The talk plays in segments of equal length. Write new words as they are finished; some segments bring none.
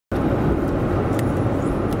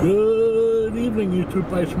Good evening, YouTube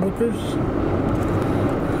Pipe Smokers.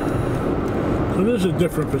 So this is a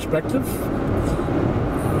different perspective.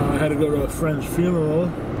 I had to go to a friend's funeral.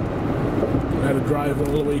 I had to drive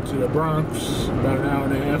all the way to the Bronx, about an hour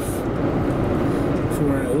and a half from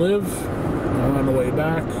where I live. I'm on the way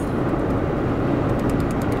back.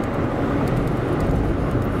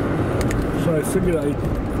 So I figured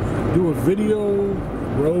I'd do a video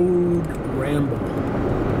road ramble.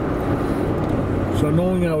 So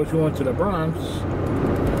knowing I was going to the Bronx,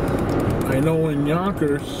 I know in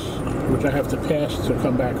Yonkers, which I have to pass to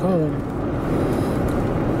come back home,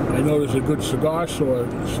 I know there's a good cigar store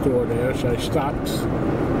there, so I stopped.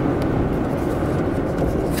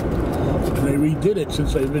 And they redid it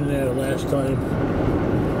since I've been there the last time.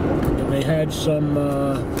 And they had some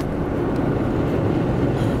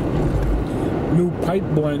new pipe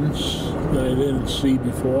blends that I didn't see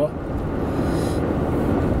before.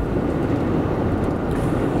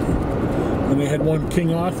 And they had one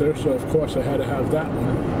King Arthur, so of course I had to have that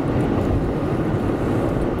one.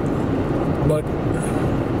 But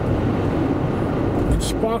it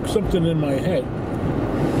sparked something in my head.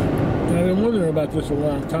 And I've been wondering about this a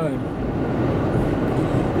long time.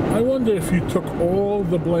 I wonder if you took all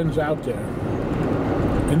the blends out there,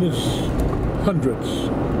 and there's hundreds,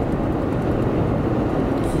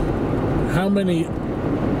 how many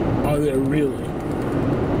are there really?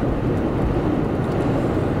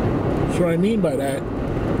 So what I mean by that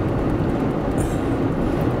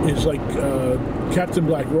is like Captain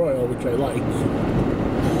Black Royal, which I like.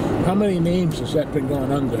 How many names has that been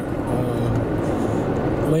gone under?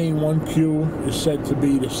 Lane 1Q is said to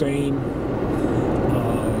be the same.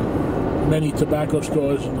 Many tobacco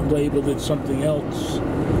stores labeled it something else.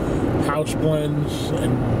 House blends,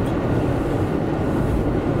 and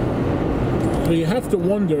so you have to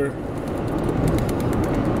wonder.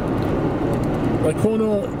 Like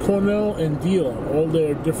Cornell and Dealer, all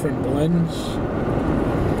their different blends,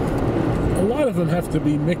 a lot of them have to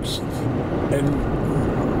be mixed and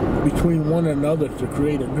between one another to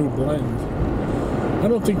create a new blend. I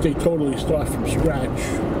don't think they totally start from scratch.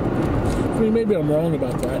 I mean, maybe I'm wrong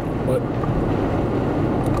about that, but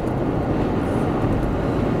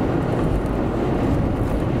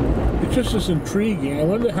it's just as intriguing. I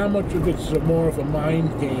wonder how much of it's more of a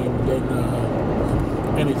mind game than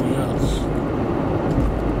anything else.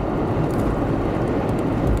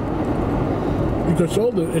 Because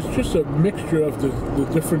it's just a mixture of the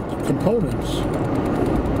different components.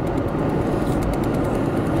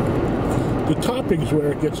 The toppings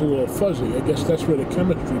where it gets a little fuzzy. I guess that's where the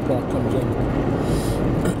chemistry part comes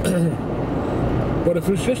in. But if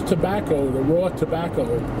it's just tobacco, the raw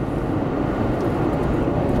tobacco,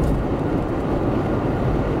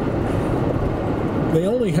 they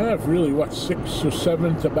only have really, what, 6 or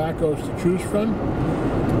 7 tobaccos to choose from?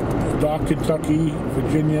 Dark Kentucky,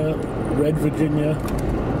 Virginia, Red Virginia,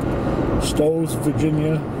 Stoves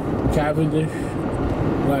Virginia, Cavendish,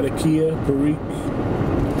 Latakia, Perique.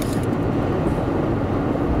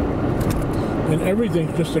 And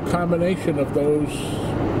everything's just a combination of those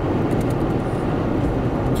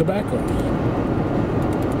tobaccos.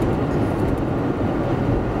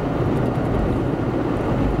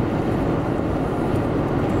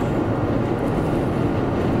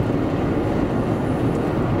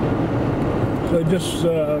 So it just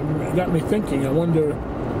got me thinking. I wonder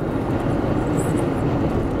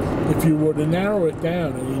if you were to narrow it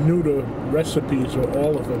down and you knew the recipes or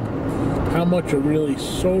all of them, how much are really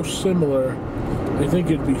so similar. I think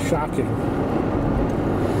it'd be shocking.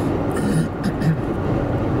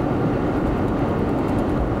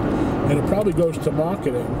 And it probably goes to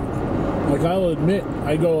marketing. Like, I'll admit,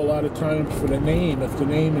 I go a lot of times for the name. If the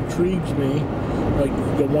name intrigues me, like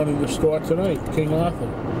the one in the store tonight, King Arthur.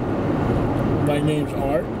 My name's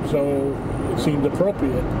Art, so it seemed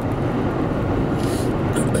appropriate.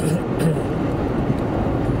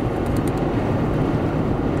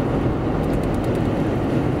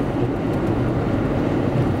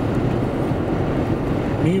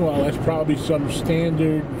 Meanwhile, that's probably some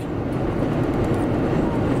standard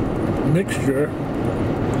mixture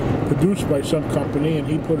produced by some company, and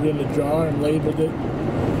he put it in a jar and labeled it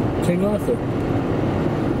King Arthur.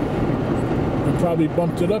 And probably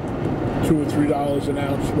bumped it up $2 or $3 an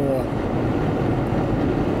ounce more.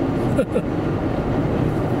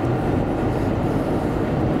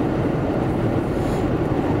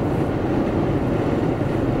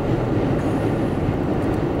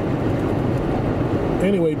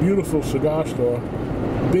 Anyway, beautiful cigar store.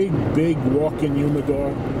 Big walk-in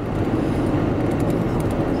humidor.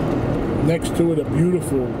 Next to it, a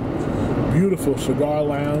beautiful cigar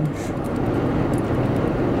lounge.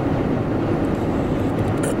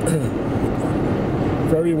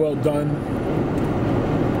 very well done.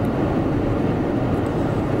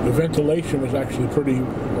 The ventilation was actually pretty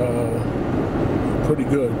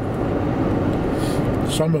good.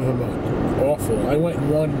 Some of them are awful. I went in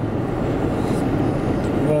one,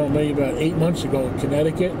 well, maybe about 8 months ago in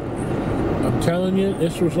Connecticut. I'm telling you,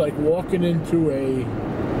 this was like walking into a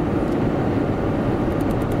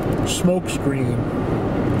smoke screen.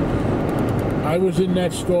 I was in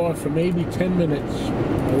that store for maybe 10 minutes.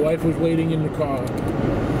 My wife was waiting in the car.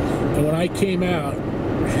 And when I came out,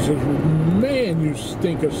 she says, "Man, you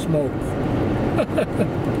stink of smoke."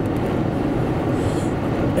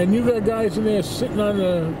 And you got guys in there sitting on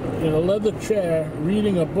in a leather chair,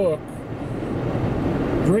 reading a book,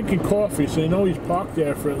 drinking coffee, so you know he's parked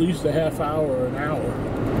there for at least a half hour or an hour.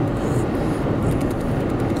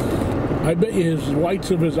 I bet you his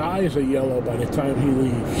whites of his eyes are yellow by the time he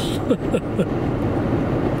leaves.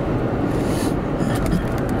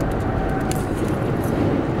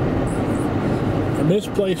 And this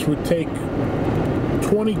place would take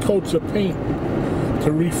 20 coats of paint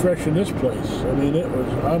to refreshen this place. I mean, it was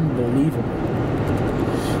unbelievable.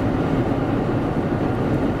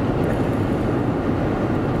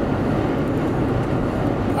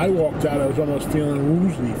 I walked out, I was almost feeling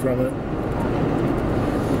woozy from it.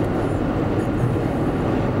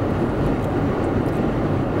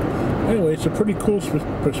 Anyway, it's a pretty cool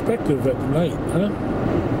perspective at night, huh?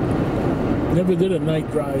 Never did a night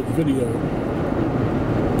drive video.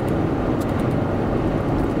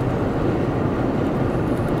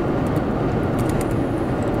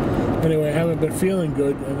 Anyway, I haven't been feeling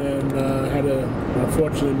good, and then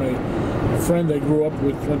unfortunately, my friend I grew up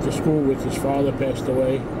with, went to school with, his father passed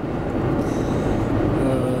away.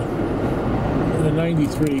 In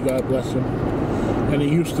 '93, God bless him. And he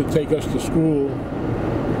used to take us to school,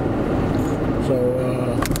 so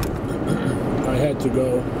I had to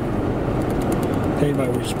go pay my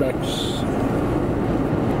respects.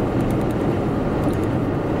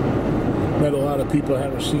 Met a lot of people I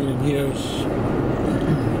haven't seen in years.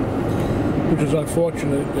 Which is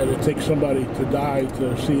unfortunate that it takes somebody to die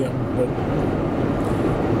to see him, but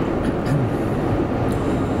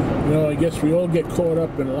you know, I guess we all get caught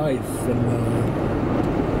up in life, and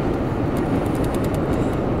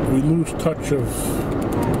we lose touch of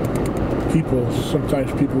people,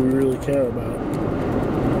 sometimes people we really care about.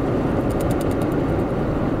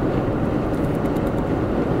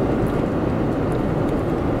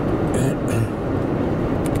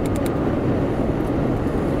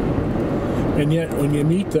 And yet, when you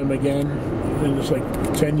meet them again, and it's like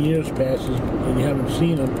 10 years passes and you haven't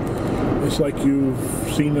seen them, it's like you've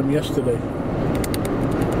seen them yesterday.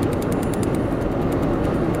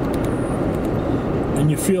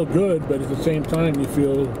 And you feel good, but at the same time you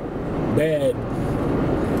feel bad.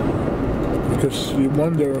 Because you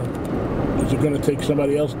wonder, is it going to take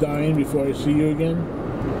somebody else dying before I see you again?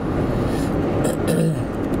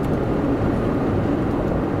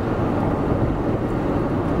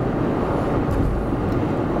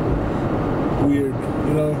 Weird,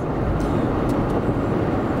 you know.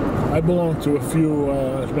 I belong to a few,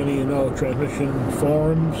 as many of you know, transmission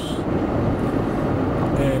forums,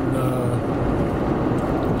 and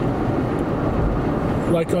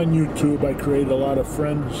like on YouTube, I create a lot of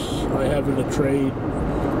friends I have in the trade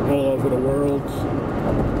all over the world.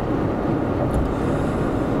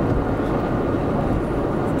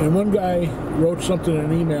 And one guy wrote something in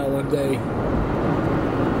an email one day,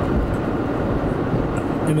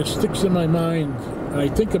 and it sticks in my mind, and I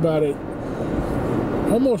think about it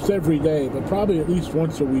almost every day, but probably at least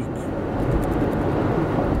once a week.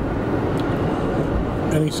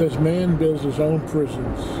 And he says, man builds his own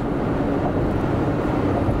prisons.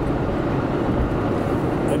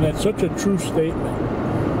 And that's such a true statement.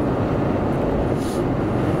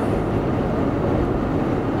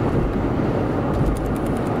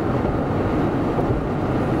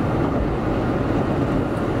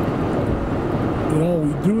 You know,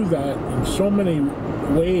 we do that in so many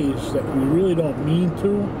ways that we really don't mean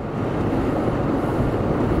to,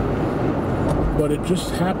 but it just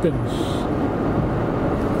happens.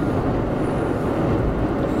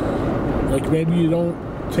 Like maybe you don't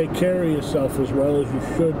take care of yourself as well as you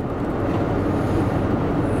should,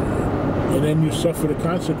 and then you suffer the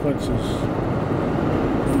consequences.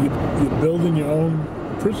 You're building your own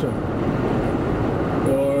prison,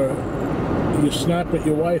 or you snap at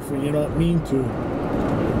your wife when you don't mean to.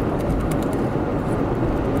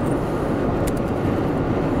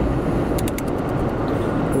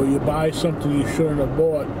 Or you buy something you shouldn't have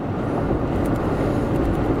bought,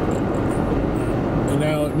 and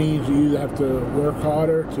now it means you either have to work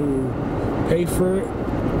harder to pay for it,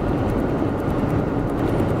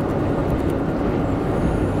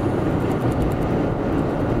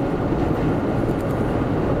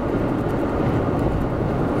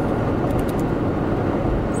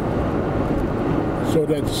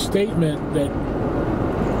 that statement that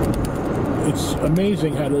it's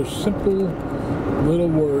amazing how those simple little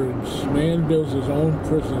words, man builds his own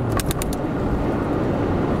prison,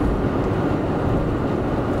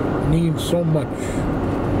 means so much.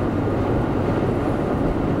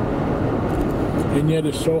 And yet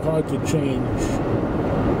it's so hard to change.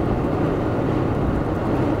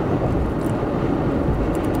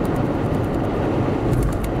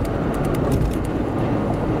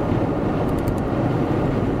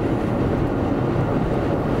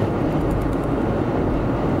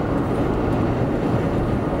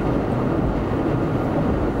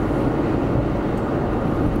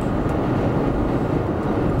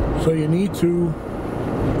 So you need to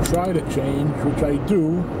try to change, which I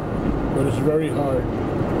do, but it's very hard.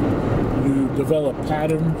 You develop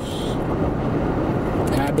patterns,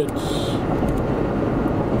 habits,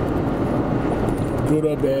 good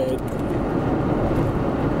or bad.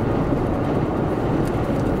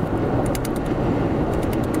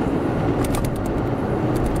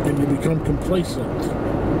 And you become complacent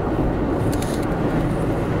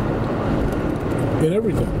in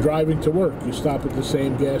everything. Driving to work, you stop at the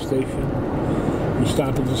same gas station, you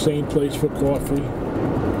stop at the same place for coffee,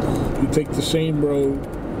 you take the same road.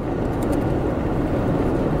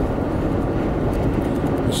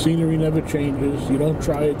 The scenery never changes. You don't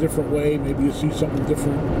try a different way. Maybe you see something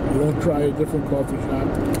different. You don't try a different coffee shop.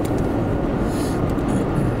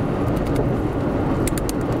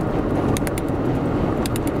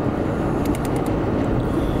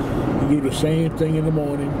 You do the same thing in the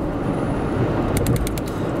morning.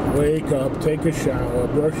 Wake up, take a shower,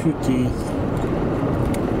 brush your teeth,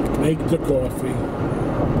 make the coffee,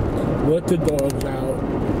 let the dogs out.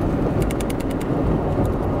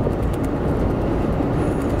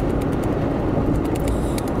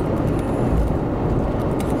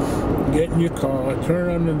 Get in your car, turn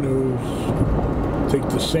on the news, take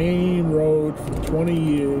the same road for 20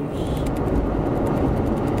 years.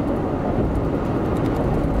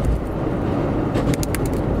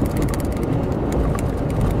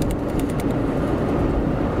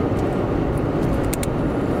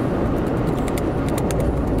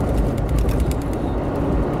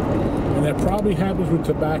 Probably happens with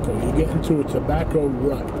tobacco. You get into a tobacco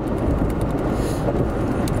rut.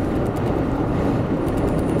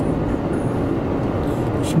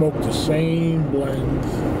 You smoke the same blend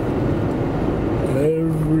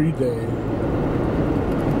every day.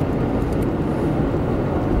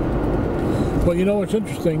 But you know what's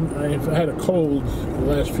interesting? I've had a cold the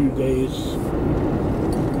last few days,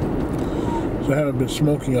 so I haven't been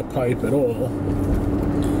smoking a pipe at all.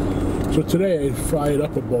 So today I fried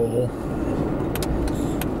up a bowl.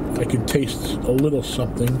 I can taste a little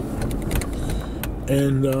something,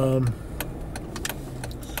 and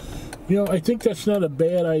you know, I think that's not a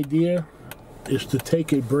bad idea, is to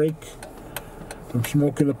take a break from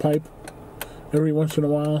smoking a pipe every once in a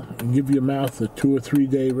while and give your mouth a 2 or 3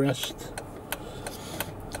 day rest.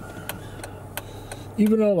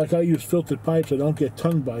 Even though, like, I use filtered pipes, I don't get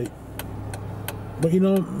tongue bite, but you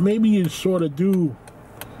know, maybe you sort of do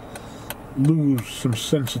lose some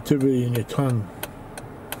sensitivity in your tongue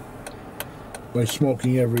by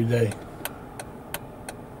smoking every day.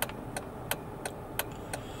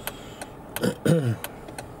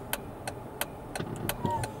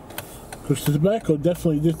 Because the tobacco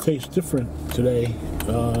definitely did taste different today.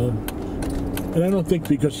 And I don't think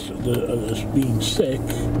because of this being sick.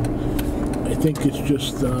 I think it's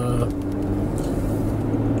just,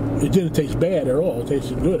 it didn't taste bad at all. It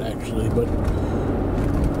tasted good, actually, but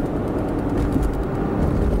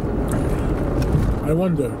I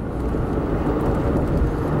wonder.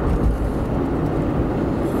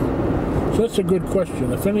 So that's a good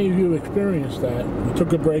question. If any of you experienced that, you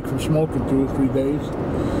took a break from smoking 2 or 3 days,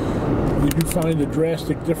 did you find a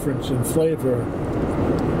drastic difference in flavor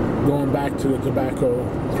going back to the tobacco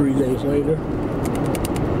 3 days later?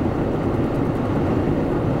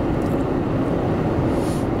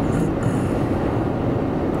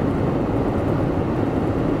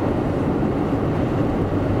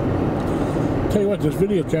 Tell you what, this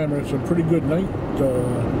video camera has some pretty good night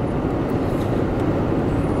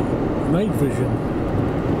vision.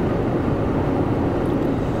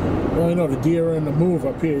 Well, I know the deer are on the move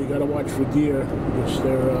up here. You gotta watch for deer because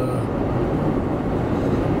they're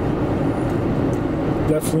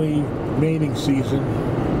definitely mating season.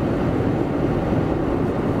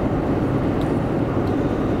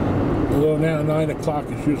 Although now 9 o'clock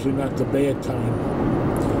is usually not the bad time.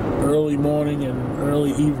 Early morning and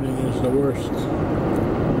early evening is the worst.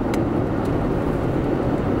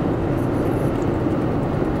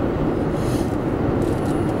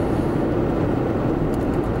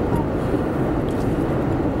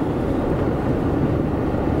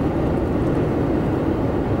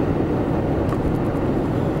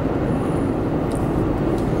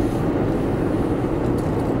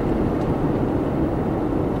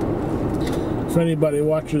 anybody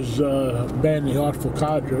watches Ben the Artful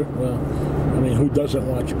Codger, well, I mean, who doesn't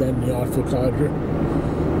watch Ben the Artful Codger?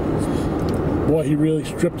 Boy, he really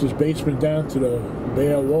stripped his basement down to the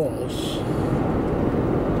bare walls.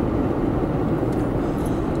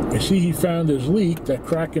 I see he found his leak, that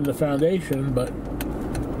crack in the foundation, but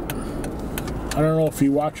I don't know if he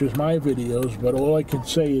watches my videos, but all I can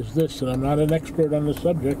say is this, and I'm not an expert on the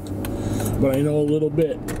subject, but I know a little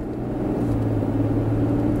bit.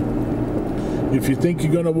 If you think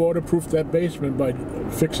you're going to waterproof that basement by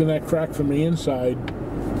fixing that crack from the inside,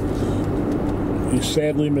 you're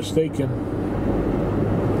sadly mistaken.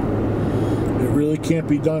 It really can't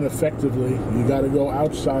be done effectively. You got to go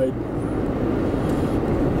outside.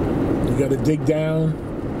 You got to dig down,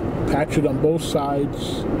 patch it on both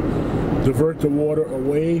sides, divert the water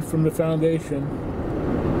away from the foundation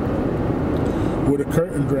with a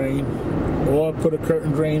curtain drain, or put a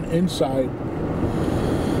curtain drain inside,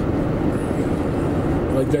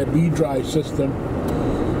 like that B-dry system.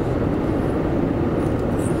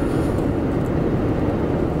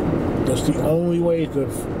 That's the only way to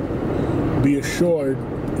be assured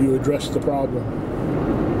you address the problem.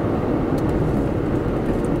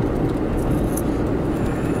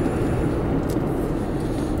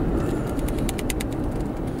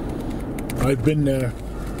 I've been there.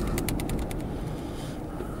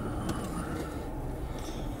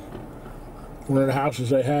 One of the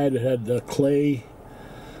houses I had, it had a clay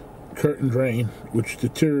curtain drain, which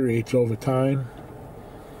deteriorates over time,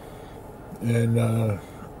 and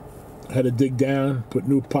had to dig down, put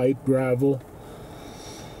new pipe, gravel,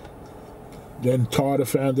 then tar the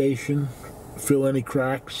foundation, fill any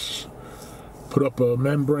cracks, put up a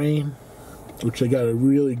membrane, which they got a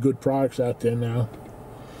really good products out there now.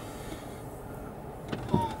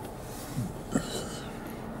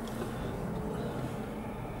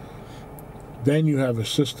 Then you have a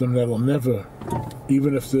system that'll never,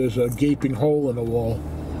 even if there's a gaping hole in the wall,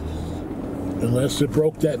 unless it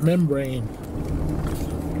broke that membrane,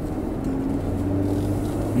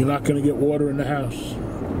 you're not going to get water in the house.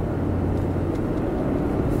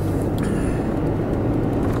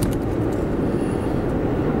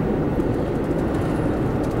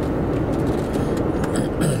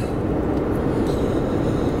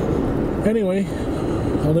 Anyway,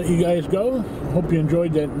 I'll let you guys go. Hope you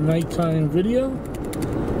enjoyed that nighttime video.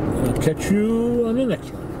 I'll catch you on the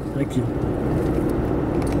next one. Thank you.